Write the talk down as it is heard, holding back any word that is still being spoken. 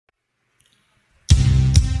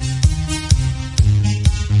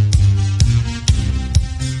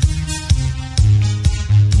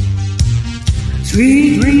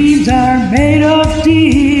Sweet dreams are made of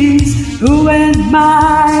these. Who am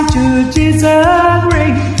I to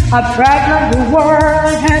disagree? I've traveled the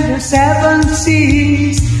world and the seven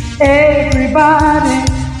seas. Everybody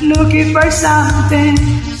looking for something,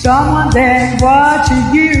 someone that wants to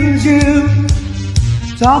use you,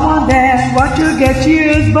 someone that wants to get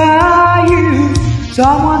used by you,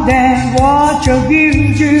 someone that wants to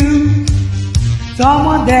abuse you,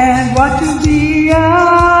 someone that wants to be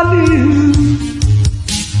abused.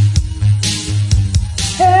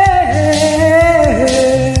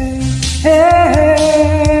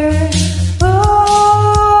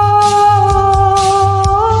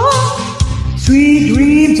 Sweet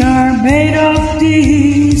dreams are made of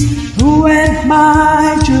these. Who am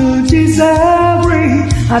I to disagree?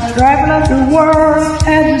 I traveled the world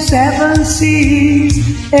and the seven seas.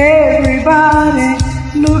 Everybody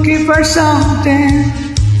looking for something.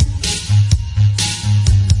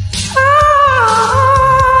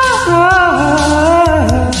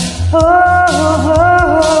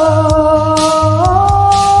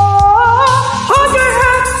 Hold your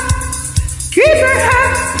head, keep your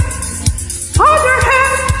head. Hold your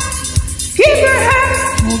head, keep your head.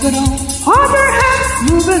 Move it on. Hold your head,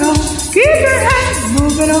 move it on. Keep your head,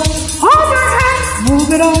 move it on. Hold your head, move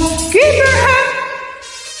it on. Keep your head.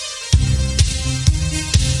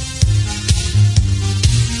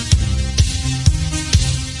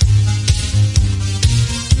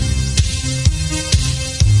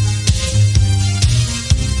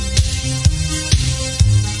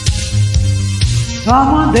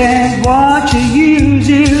 Someone that wants to use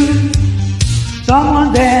you,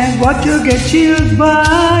 someone that wants to get used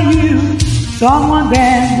by you, someone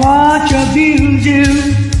that wants to abuse you,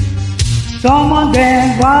 someone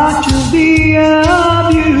that wants to be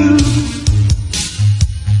abused.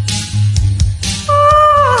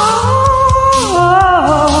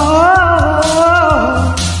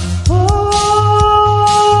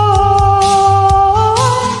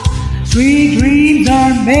 Sweet dreams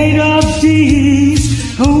are made of these.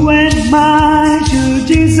 Who am I to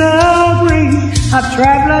disagree? I've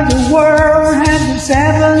traveled the world and the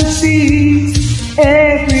seven seas.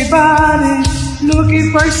 Everybody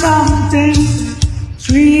looking for something.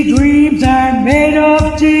 Sweet dreams are made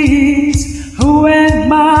of these. Who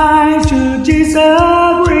am I to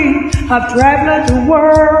disagree? I've traveled the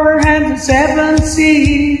world and the seven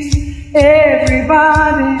seas.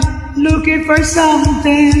 Everybody looking for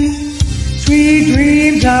something. Sweet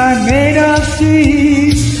dreams are made of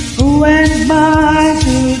these. Who am I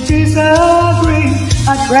to disagree?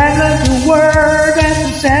 I traveled the world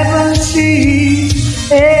and the seven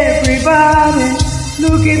seas. Everybody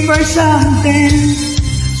looking for something.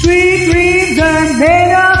 Sweet dreams are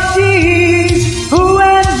made of these. Who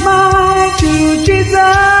am I to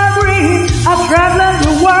disagree? I traveled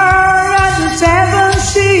the world and the seven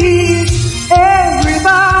seas.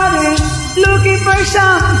 Everybody looking for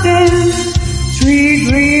something. Sweet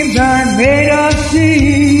dreams are made of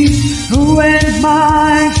these. Who am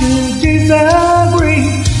I to disagree?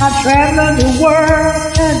 I traveled the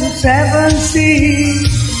world and the seven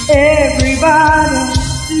seas. Everybody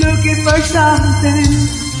looking for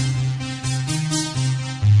something.